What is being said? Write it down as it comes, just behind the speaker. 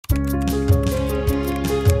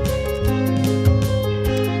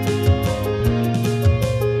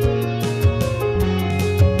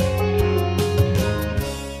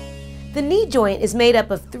knee joint is made up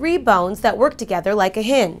of 3 bones that work together like a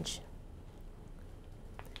hinge.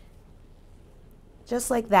 Just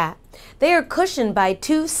like that. They are cushioned by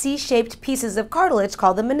 2 C-shaped pieces of cartilage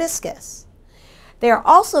called the meniscus. They are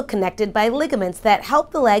also connected by ligaments that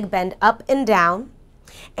help the leg bend up and down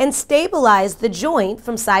and stabilize the joint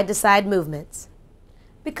from side-to-side movements.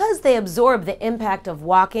 Because they absorb the impact of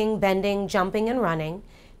walking, bending, jumping, and running,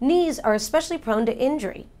 knees are especially prone to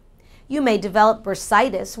injury. You may develop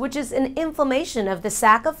bursitis, which is an inflammation of the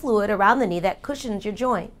sac of fluid around the knee that cushions your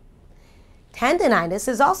joint. Tendinitis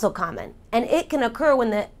is also common, and it can occur when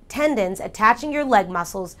the tendons attaching your leg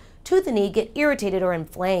muscles to the knee get irritated or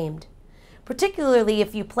inflamed. Particularly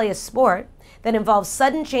if you play a sport that involves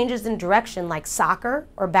sudden changes in direction like soccer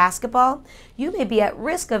or basketball, you may be at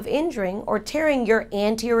risk of injuring or tearing your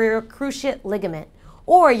anterior cruciate ligament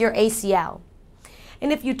or your ACL.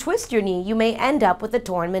 And if you twist your knee, you may end up with a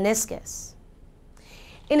torn meniscus.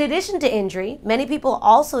 In addition to injury, many people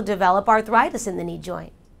also develop arthritis in the knee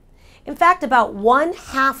joint. In fact, about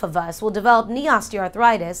 1/2 of us will develop knee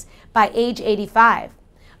osteoarthritis by age 85,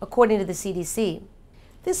 according to the CDC.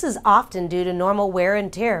 This is often due to normal wear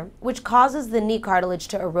and tear, which causes the knee cartilage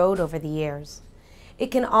to erode over the years. It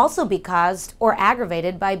can also be caused or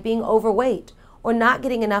aggravated by being overweight or not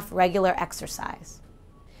getting enough regular exercise.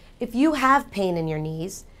 If you have pain in your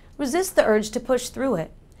knees, resist the urge to push through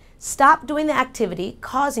it. Stop doing the activity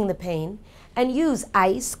causing the pain and use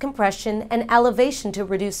ice, compression, and elevation to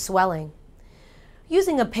reduce swelling.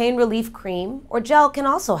 Using a pain relief cream or gel can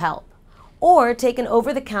also help, or take an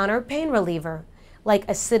over-the-counter pain reliever like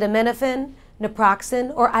acetaminophen,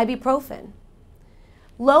 naproxen, or ibuprofen.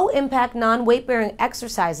 Low-impact non-weight-bearing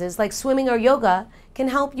exercises like swimming or yoga can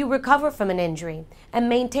help you recover from an injury and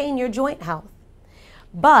maintain your joint health.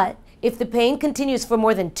 But if the pain continues for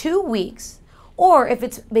more than 2 weeks, or if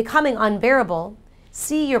it's becoming unbearable,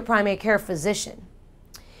 see your primary care physician.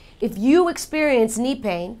 If you experience knee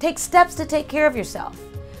pain, take steps to take care of yourself.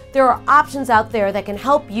 There are options out there that can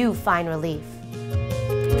help you find relief.